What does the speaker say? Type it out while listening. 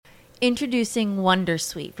Introducing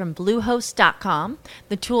Wondersuite from Bluehost.com,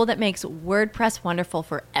 the tool that makes WordPress wonderful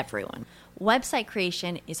for everyone. Website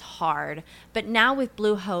creation is hard, but now with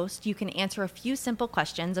Bluehost, you can answer a few simple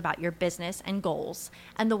questions about your business and goals,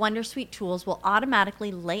 and the Wondersuite tools will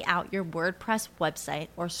automatically lay out your WordPress website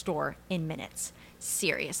or store in minutes.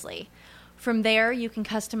 Seriously. From there, you can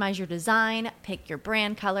customize your design, pick your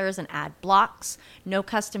brand colors, and add blocks. No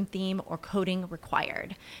custom theme or coding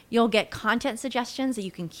required. You'll get content suggestions that you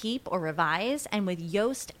can keep or revise, and with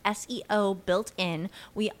Yoast SEO built in,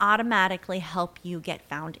 we automatically help you get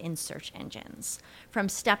found in search engines. From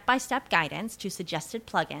step-by-step guidance to suggested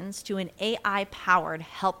plugins to an AI-powered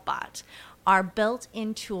help bot, our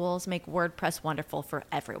built-in tools make WordPress wonderful for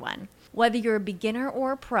everyone. Whether you're a beginner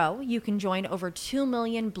or a pro, you can join over 2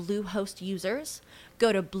 million Bluehost users.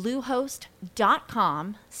 Go to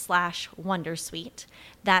bluehost.com/wondersuite.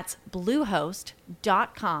 That's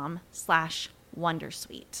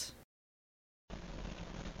bluehost.com/wondersuite.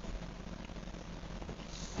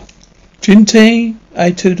 Junji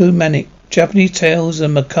Itodo Maniac, Japanese Tales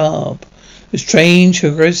of Macabre, The Strange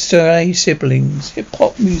Hikizuri Siblings,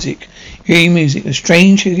 Hip-Hop Music, Eerie Music, The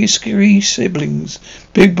Strange Hikizuri Siblings,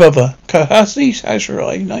 Big Brother, Kahasi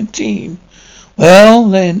Hashirai, 19. Well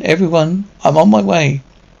then, everyone, I'm on my way.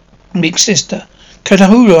 Big Sister,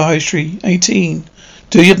 Katahura Hashiri, 18.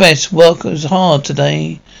 Do your best, work as hard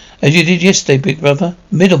today as you did yesterday, Big Brother.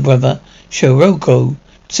 Middle Brother, Shiroko,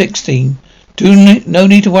 16. No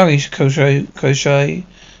need to worry, Koshuja.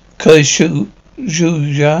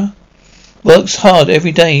 Works hard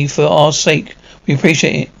every day for our sake. We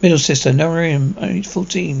appreciate it. Middle sister, Norium, only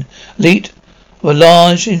 14. Elite of a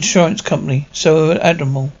large insurance company. So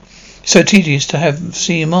admirable. So tedious to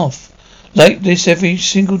see him off. Like this every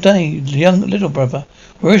single day. Young little brother,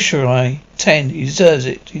 Roshirai, 10. He deserves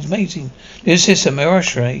it. He's amazing. Little sister,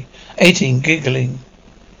 Miroshirai, 18. Giggling.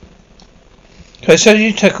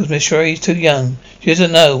 Kosoji tackles Miss Sherry. He's too young. She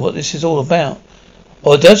doesn't know what this is all about.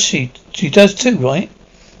 Or does she? She does too, right?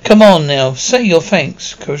 Come on now, say your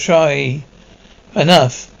thanks, Koshai.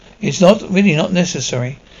 Enough. It's really not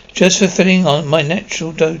necessary. Just fulfilling on my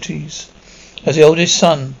natural duties as the oldest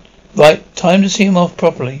son. Right, time to see him off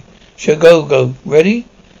properly. Go. Ready?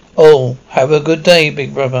 Oh, have a good day,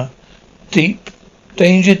 big brother. Deep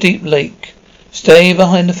lake. Stay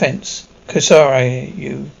behind the fence. Kosari,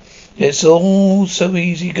 you. It's all so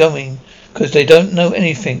easy going, 'cause they don't know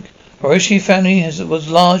anything. Orochi family was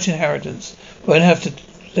large inheritance. We don't have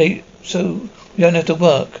to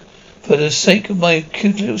work. For the sake of my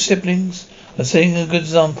cute little siblings, I'm setting a good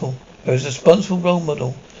example. I was a responsible role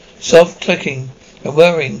model. Soft clicking and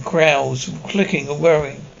whirring, growls, clicking and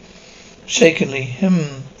whirring. Shakenly,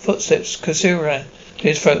 footsteps, Kasura,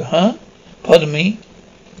 his throat, huh? Pardon me?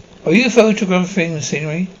 Are you photographing the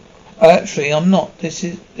scenery? Actually, I'm not. This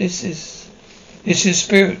is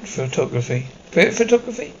spirit photography. Spirit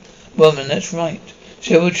photography? Well, then, that's right.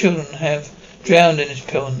 Several children have drowned in this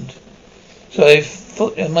pond. So I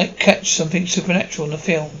thought I might catch something supernatural in the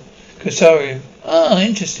film. Kosaru. Ah,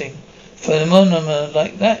 interesting. Phenomena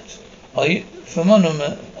like that, are you?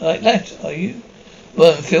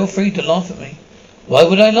 Well, then feel free to laugh at me. Why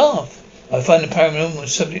would I laugh? I find the paranormal a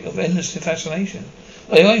subject of endless fascination.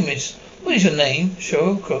 By the way, miss, what is your name?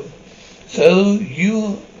 Shiroko. So,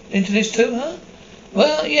 you into this too, huh?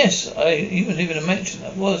 Well, yes, I even live in a mansion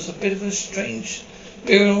that was a bit of a strange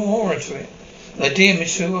spiritual aura to it. My dear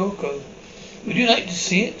Miss Shiroko, would you like to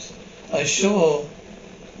see it? I'm sure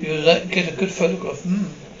you'll get a good photograph.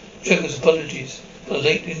 Trevor's apologies for the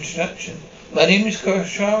late introduction. My name is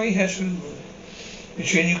Koshari Hasuru.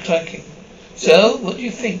 Continue clacking. So, what do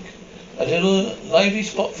you think? A little lively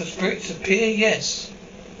spot for spirits to appear? Yes.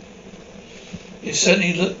 It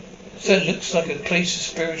certainly looks like a place of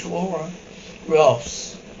spiritual aura.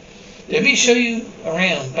 Graphs. Let me show you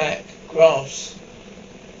around back. Graphs.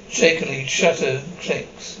 Shakily, shutter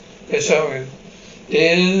clicks. Kosaru.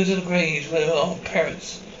 Those are the graves where our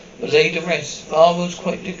parents were laid to rest. Father was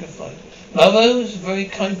quite dignified. Mother was a very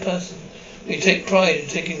kind person. We take pride in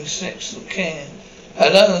taking excellent care.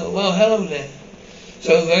 Hello there.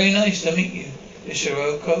 So very nice to meet you, Miss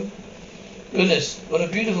Shiroko. Goodness, what a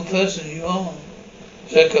beautiful person you are.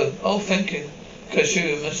 Zeko. Oh, thank you.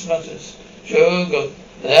 Kashuru mutters. Shiroko,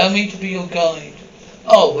 allow me to be your guide.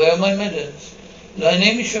 Oh, where are my medals? My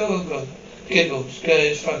name is Shiroko. Giggles, clear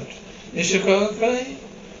his throat. Miss Shiroko,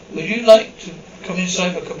 would you like to come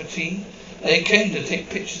inside for a cup of tea? I came to take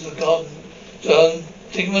pictures of the garden, so I'll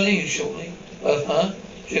take my leave shortly. Huh?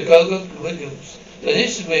 Shiroko wiggles. So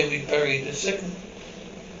this is where we buried the second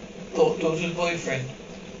daughter's boyfriend.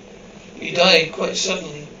 He died quite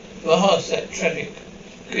suddenly. My heart's that tragic.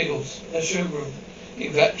 Giggles. The showroom. He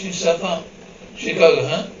wrapped himself up. Chicago,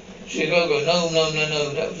 huh? Chicago, no,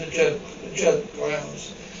 that was a joke,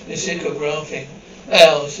 growls. The sicko growling.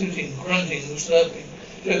 Owl, hooting, grunting, slurping.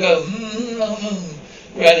 Chicago,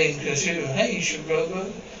 growling, Kashiro. Hey,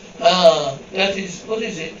 Chicago. What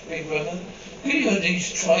is it, big brother? Could you at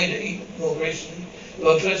least try to eat more gracefully?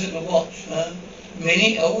 You're pleasant to watch, huh?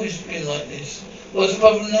 Minnie, always been like this. What's the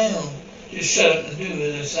problem now? Just shut up and do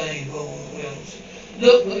as I say, Wells.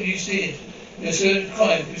 Look what you did. You're scared of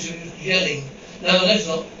crying because she was yelling. No, that's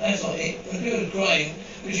not it. You're scared of crying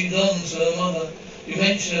because she longs for her mother. You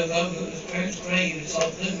mentioned her mother's parents' grave this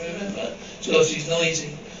afternoon, remember? So she's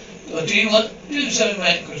noisy. Well, do you want to do something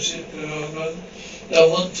about Shirogo? I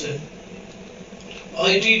want to.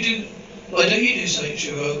 Why don't you do something,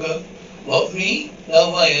 Shirogo? What, me?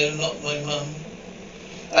 No way, I'm not my mum.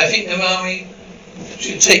 I think the army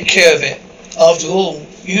should take care of it. After all,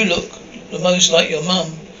 you look the most like your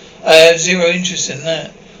mum. I have zero interest in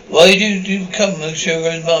that. Why do you become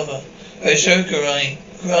Shirogo's mother? Shokurai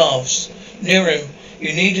graphs. Near him.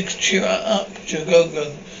 You need to cheer up,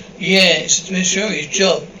 Shirogo. Yeah, it's Miss Shuri's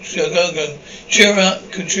job, Shirogo. Cheer up,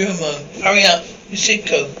 Kuchumo. Hurry up,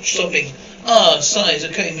 Misiko. Stopping. Sighs,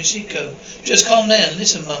 okay, Misiko. Just calm down.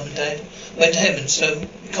 Listen, Mum and Dad went to heaven, so we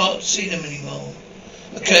can't see them anymore.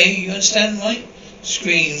 Okay, you understand, right?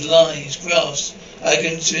 Screams, lies, graphs. I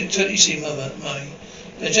can totally see Mummy.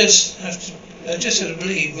 I just have to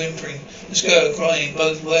believe, whimpering, the girl crying,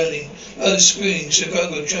 both wailing, both screaming,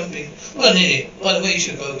 Chicago jumping. What an idiot. By the way,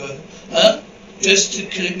 Chicago, huh? Just to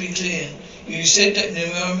be clear, you said that in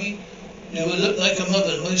the army you would look like a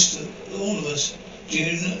mother, all of us.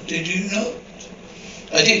 Did you not?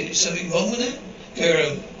 I did. Is something wrong with it?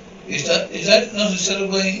 Garo, is that not a subtle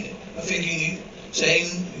way of thinking you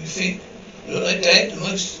think you look like Dad, the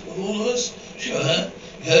most of all of us? Sure, huh?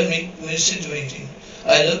 You heard me insinuating.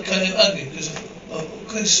 I look kind of ugly because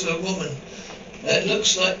of a woman. That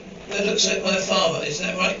looks like my father. Is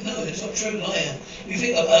that right? No, it's not true, liar. You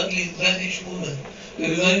think I'm ugly, vanished woman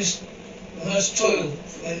who must toil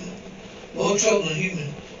and more trouble than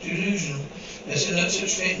human. Delusional. There's no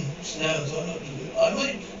such thing. Now,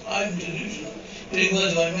 I'm delusional. Putting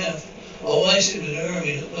words in my mouth. Oh, I sit with an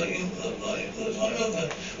army. Look like my mother.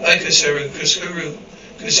 Like Kusuru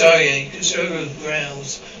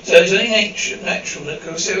growls. So it's only natural that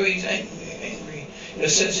Kusuri's angry. You're a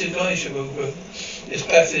sensitive guy, Shirogo. It's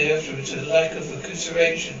baffling afterwards, the lack of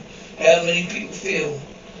consideration. How other people feel.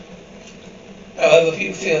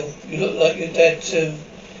 You look like your dad too.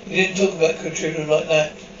 You didn't talk about Katrina like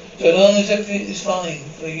that. So long as everything is fine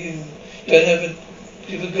for you, don't have to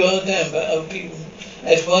give a guard down about other people.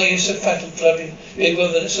 That's why you're so fat and flabby. Big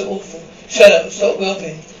brother, that's so awful. Shut up, stop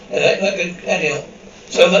whelping, and act like an adult.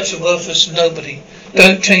 So much of worthless to nobody.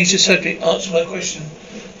 Don't change the subject, answer my question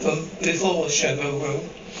from before, Shago.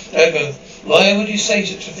 Why would you say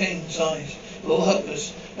such a thing, sighs? We're all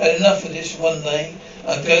hopeless. Had enough of this one day.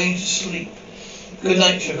 I'm going to sleep. Good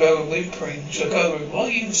night, Shagoro, whimpering. Shagoro, why are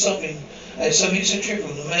you sobbing? At something so trivial,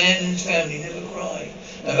 the man and his family never cry.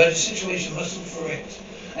 No matter the situation, must look for it.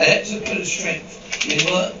 And that's a bit of strength.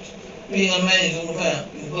 Being a man is all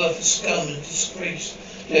about. Your worth is scum and disgrace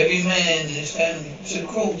to every man and his family. So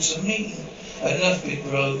cruel, so mean. Had enough, big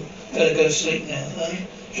bro. Better go to sleep now, huh?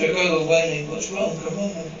 Shagoro wailing, what's wrong? Come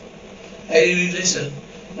on. Hey, listen.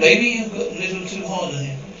 Maybe you got a little too hard on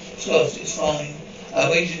him. Sloth, it's fine. I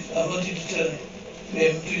wanted to tell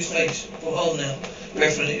him to his face. For a while now.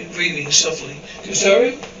 Breathing softly.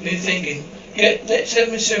 Kusuru, been thinking. Let's have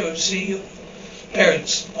Miss Sarah see your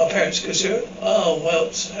parents. Our parents, Kusuru? Oh, well,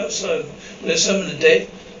 how so? We'll summon the dead.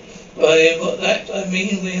 By what that I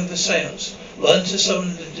mean, we have a seance. One to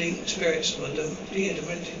summon the deep spirits of the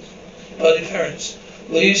demented by the parents.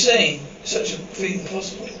 What are you saying? Such a thing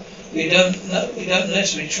possible? We don't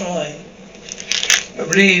unless we try. I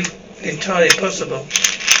believe entirely possible.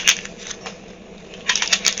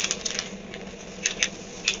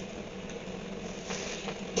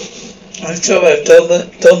 I still have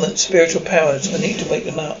dormant spiritual powers. I need to wake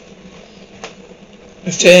them up.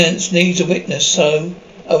 Lieutenant needs a witness, so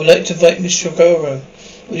I would like to invite Miss Shogoro.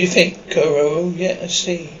 What do you think, Kororo? Yeah, I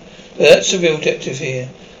see. But that's the real objective here.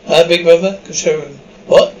 Big brother? Kusuru.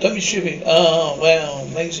 What? Don't be stupid. Wow,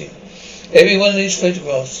 amazing. Every one of these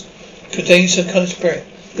photographs contains some kind of spirit.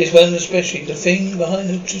 This one especially, the thing behind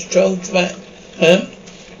the control track. Huh?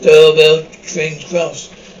 Doorbell rings grass.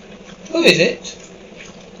 Who is it?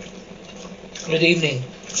 Good evening.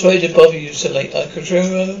 Sorry to bother you so late.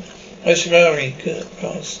 Kujuro Oshirari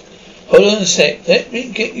grass. Hold on a sec. Let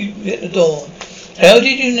me get the door. How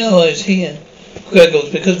did you know I was here?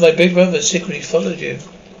 Greggles, because my big brother secretly followed you.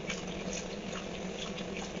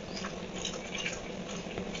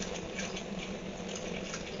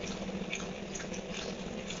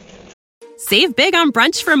 Save big on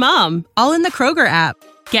brunch for mom, all in the Kroger app.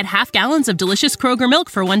 Get half gallons of delicious Kroger milk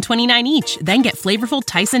for $1.29 each. Then get flavorful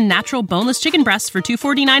Tyson natural boneless chicken breasts for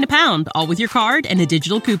 $2.49 a pound, all with your card and a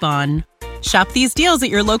digital coupon. Shop these deals at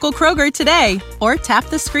your local Kroger today, or tap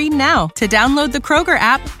the screen now to download the Kroger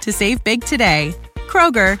app to save big today.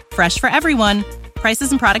 Kroger, fresh for everyone.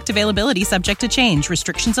 Prices and product availability subject to change.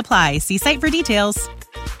 Restrictions apply. See site for details.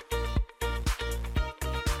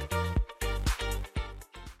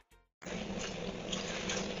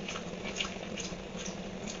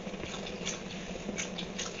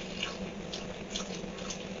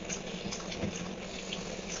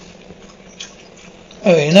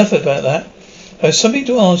 Oh, enough about that. I have something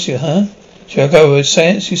to ask you, huh? Shall I go with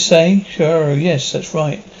science, you say? Sure, yes, that's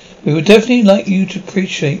right. We would definitely like you to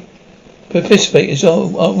participate as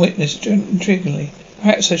our witness intriguingly.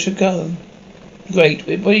 Perhaps I should go. Great,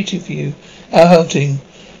 we're waiting for you. Our hooting,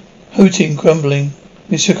 grumbling.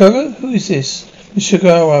 Miss Shigoro? Who is this? Miss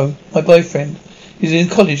Shigoro, my boyfriend. He's in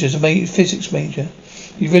college as a physics major.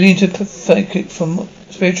 He's really into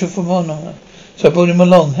spiritual phenomena. So I brought him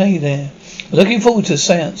along. Hey there. Looking forward to the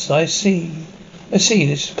seance. I see. This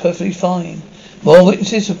is perfectly fine. More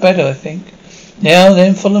witnesses are better, I think. Now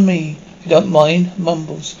then, follow me, if you don't mind.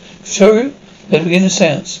 Mumbles. Kashuru, let's begin the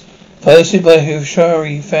seance. Firstly by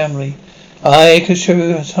Hikizuri family. I,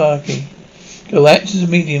 Kashuru Hatake, will act as a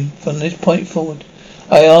medium from this point forward.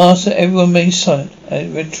 I ask that everyone remain silent.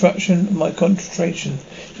 At the interruption of my concentration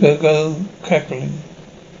shall go crackling.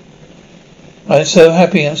 I'm so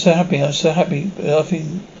happy,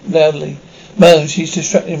 laughing loudly. Moan, she's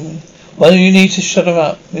distracting me. Why do you need to shut her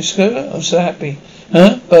up? Miss Shigoro, I'm so happy.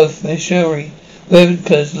 Huh? Both. Miss Shuri.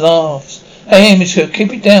 Whimpers, laughs. Hey, Miss Shigoro,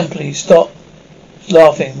 keep it down, please. Stop.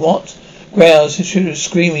 Laughing. What? Growls. Shigoro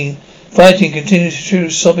screaming. Fighting continues.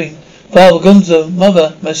 Shigoro sobbing. Father Gonzo,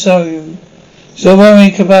 Mother, Masaru.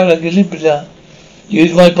 Zowari Kabara Galibra.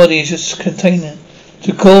 Use my body as a container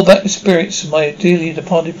to call back the spirits of my dearly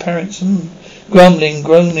departed parents. Grumbling,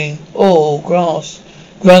 groaning, grass.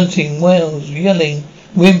 Grunting, wails, yelling,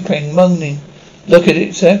 whimpering, moaning. Look at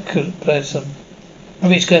its ectoplasm.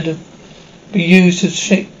 It's going to be used to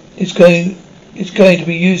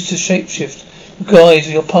shapeshift the guise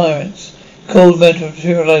of your parents. Cold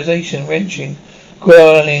materialization, wrenching,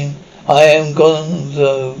 growling. I am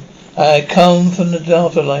Gonzo. I come from the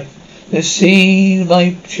afterlife to see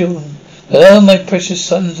my children. Hello, my precious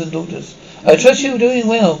sons and daughters. I trust you are doing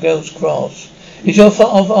well, girls grass. It's your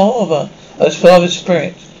father, as father's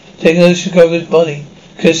spirit, taking over Shigoro's body.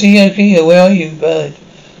 Kasiya, where are you, bird?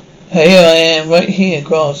 Here I am, right here,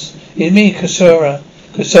 grass. It's me, Kasura.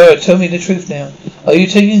 Kasura, tell me the truth now. Are you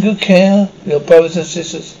taking good care of your brothers and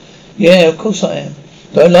sisters? Yeah, of course I am.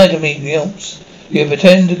 Don't lie to me, yelps. You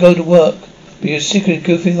pretend to go to work, but you're secretly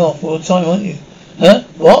goofing off all the time, aren't you? Huh?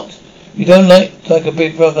 What? You don't like a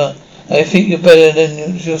big brother. I think you're better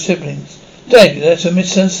than your siblings. Dad, that's a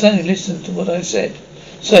misunderstanding. Listen to what I said.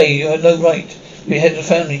 Say, you had no right to be head of the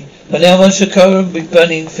family. But now once Shigoro will be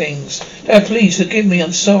burning things. Dad, please forgive me,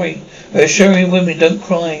 I'm sorry. Reassuring women don't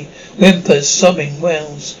cry. Whimpers, sobbing,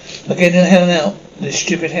 wails. I'm getting the hell out of this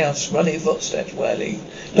stupid house. Running footsteps, wailing.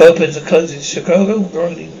 It opens and closes. Shigoro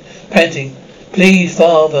groaning, panting. Please,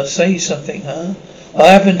 father, say something, huh? What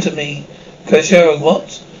happened to me? Kashiro,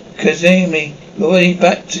 what? Kazumi, you're already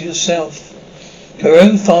back to yourself. Her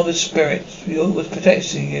own father's spirit was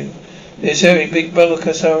protecting you. This very big brother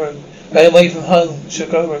Kasaro ran away from home,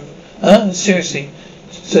 Shigoro. Huh? Seriously?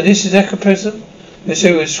 So this is ectoplasm?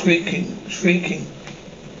 Missouri was shrieking.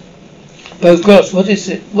 Both Gross, what is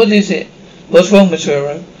it? What's wrong,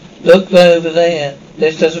 Missouri? Look over there.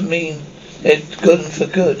 This doesn't mean they're good for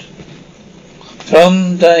good.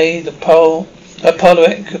 Someday the polar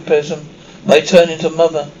ectoplasm might turn into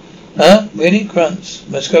mother. Huh? Really? Grunts.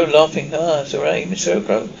 Moscow laughing. Sorry, Miss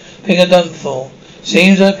Shoko. Thing I done for.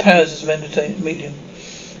 Seems I powers as a medium.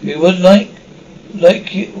 If you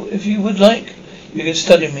would like, you can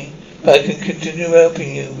study me. But I can continue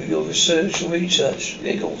helping you with your research.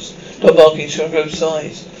 Giggles. Stop barking, Shogo's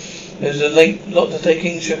sighs. There's a lot to take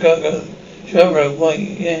in Chicago. Shogo, why,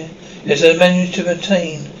 yeah. There's a managed to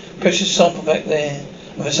obtain precious sample back there.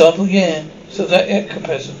 And a sample, yeah. So that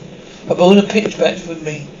ectoplasm. I brought a pitch back with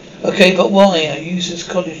me. Okay, but why? I use this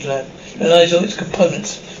college lab to analyze all its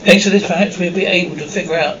components. Thanks to this, perhaps we'll be able to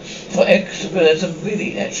figure out what ectoplasm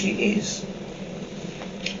really actually is.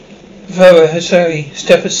 Hikizuri,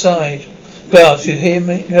 step aside. Glass, you hear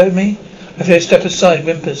me? You heard me? I feel step aside,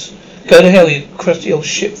 whimpers. Go to hell, you crusty old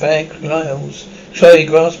shitbag, Niles. Sorry,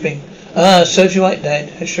 grasping. Serves you right, Dad.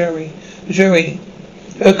 Hikizuri.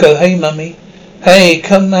 Oko, hey, Mummy. Hey,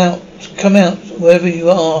 come out, wherever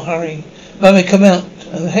you are, hurry. Mummy, come out.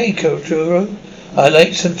 Hey, Kojuro. I'd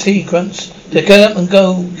like some tea, Grunts. To get up and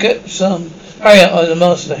go get some. Hurry up, I'm the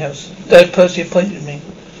master of the house. Dad personally appointed me.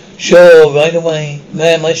 Sure, right away.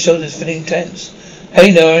 Man, my shoulder's feeling tense.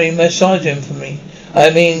 Hey, no, only massage him for me. I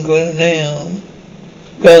mean, go now.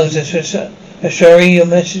 Girls, Shari, your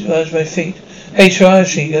message was my feet. Hey,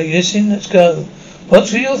 Shirashi, are you listening? Let's go.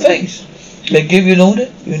 What's with your face? They give you an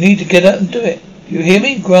order? You need to get up and do it. You hear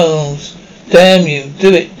me? Growls. Damn you.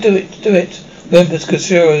 Do it, do it, do it. Whimpers,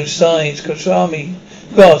 Kashiro, sighs, Kashami.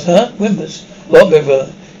 Grass, huh? Whimpers. What,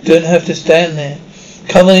 river? Don't have to stand there.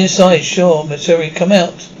 Come on inside, sure. Matsuri, come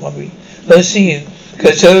out. Worry. Let's see you.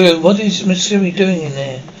 Kashiro, what is Matsuri doing in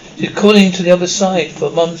there? She's calling to the other side for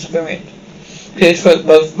Mum's spirit. Clear throat,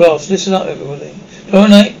 both glass. Listen up, everybody. Tomorrow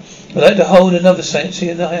night, I'd like to hold another seance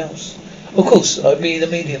in the house. Of course, I'll be the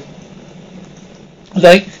medium. I'd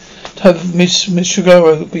like to have Miss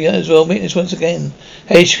Shigoro be as well. Meet us once again.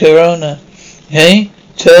 Hey, Shigorona. Hey?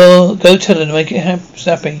 Go tell her to make it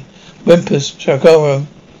snappy. Whimpers, Shigoro.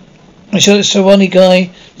 I'm sure the s01e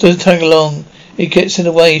guy doesn't tag along. He gets in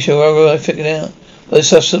the way, Shigoro, I figured out. What the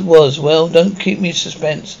substance was. Well, don't keep me in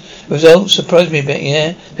suspense. The result surprised me a bit,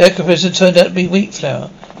 yeah? The acrophysicist turned out to be wheat flour.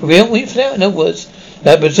 Real wheat flour? In other words,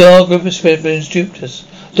 that bizarre group of siblings duped us.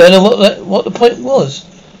 Don't know what the point was.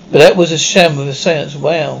 But that was a sham of a seance.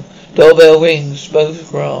 Wow. Doorbell rings, both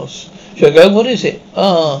grass. Shall I go? What is it?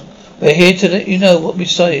 We're here to let you know what we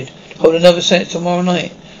decided. Hold another seance tomorrow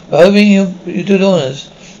night. We're hoping you do the honours.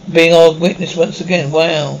 Being our witness once again.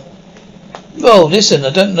 Wow. Well, listen, I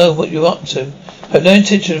don't know what you're up to. I have no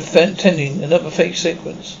intention of attending another fake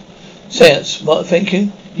seance. What, thank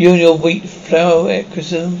you? You and your wheat flour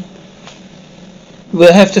ecosystem.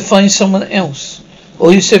 We'll have to find someone else.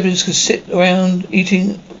 All your siblings can sit around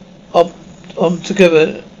eating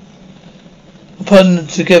together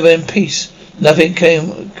in peace.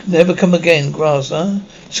 Never come again, grass, huh?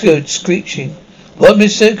 Scoot, screeching. What,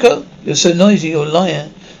 Miss Suko? You're so noisy, you're a liar.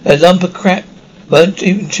 That lump of crap won't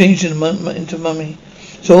even change into mummy.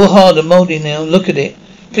 It's all hard and mouldy now. Look at it.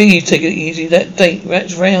 Please take it easy.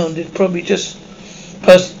 That's round. It's probably just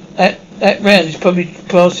past that round is probably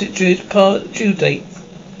past its due date.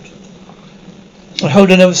 I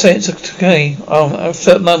hold another seance okay. I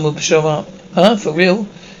felt Mum will show up. Huh? For real?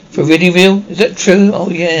 For really real? Is that true? Oh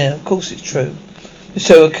yeah, of course it's true. It's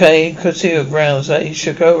so okay. Kosiro growls. That is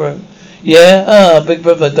Shigoro. Yeah? Big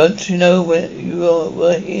brother, don't you know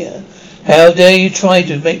were here? How dare you try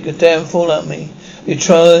to make a damn fool out of me? What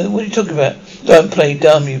are you talking about? Don't play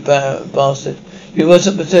dumb, you bastard. You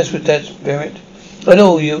wasn't possessed with that spirit. At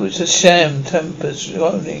all, you was a sham tempest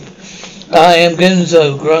only. I am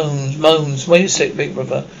Genzo, groans, moans. Wait a sec, big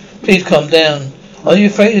brother. Please calm down. Are you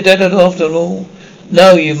afraid of Dad after all?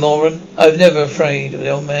 No, you moron. I was never afraid of the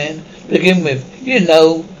old man. To begin with, you didn't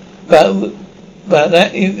know about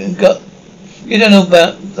that. You don't know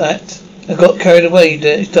about that. I got carried away.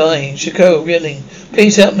 He's dying. Shiko, reeling.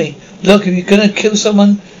 Please help me. Look, if you're gonna kill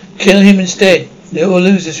someone, kill him instead. They will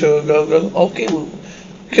lose this show. I'll kill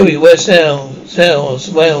you. Where's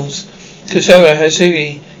Wales? Kashara,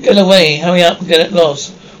 Hasuri. Get away. Hurry up and get it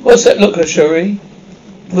lost. What's that look, Hasuri?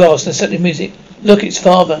 Ross, let's set the music. Look, it's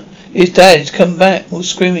father. His dad. He's come back, all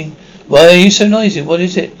screaming. Why are you so noisy? What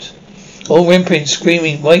is it? All whimpering,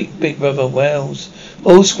 screaming. Wait, big brother, Wales.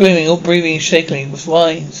 All screaming, all breathing shakily with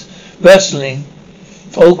whines. Rustling.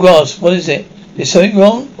 All grass. What is it? Is something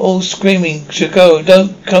wrong? All screaming. Shiko,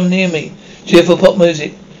 don't come near me. Cheerful pop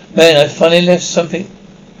music. Man, I finally left something.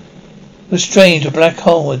 It was strange, a black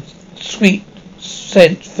hole, a sweet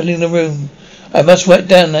scent filling the room. I must write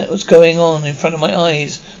down that was going on in front of my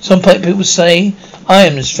eyes. Some people say I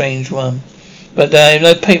am the strange one. But I have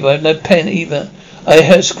no paper, I have no pen either. I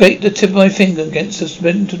have scraped the tip of my finger against the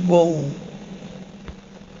splintered wall.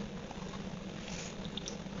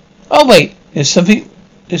 Oh wait, there's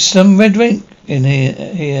some red ink in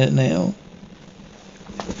here now.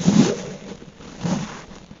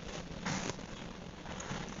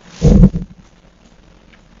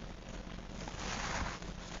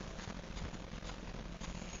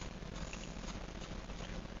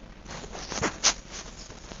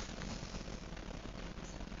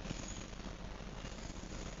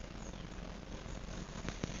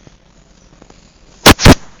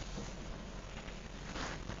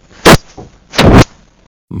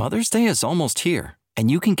 Mother's Day is almost here, and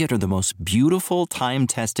you can get her the most beautiful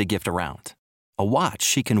time-tested gift around. A watch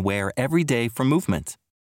she can wear every day from Movement.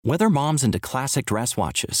 Whether mom's into classic dress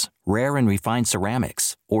watches, rare and refined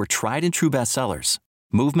ceramics, or tried-and-true bestsellers,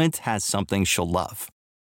 Movement has something she'll love.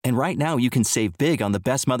 And right now you can save big on the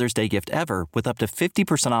best Mother's Day gift ever with up to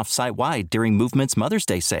 50% off site-wide during Movement's Mother's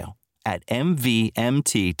Day sale at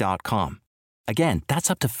mvmt.com. Again, that's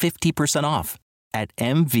up to 50% off at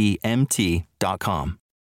mvmt.com.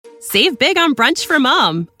 Save big on brunch for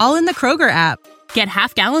mom, all in the Kroger app. Get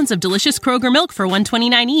half gallons of delicious Kroger milk for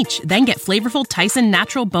 $1.29 each. Then get flavorful Tyson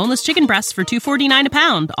natural boneless chicken breasts for $2.49 a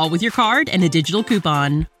pound, all with your card and a digital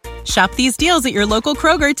coupon. Shop these deals at your local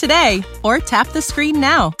Kroger today, or tap the screen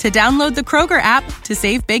now to download the Kroger app to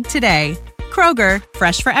save big today. Kroger,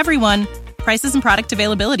 fresh for everyone. Prices and product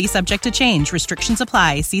availability subject to change. Restrictions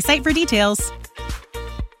apply. See site for details.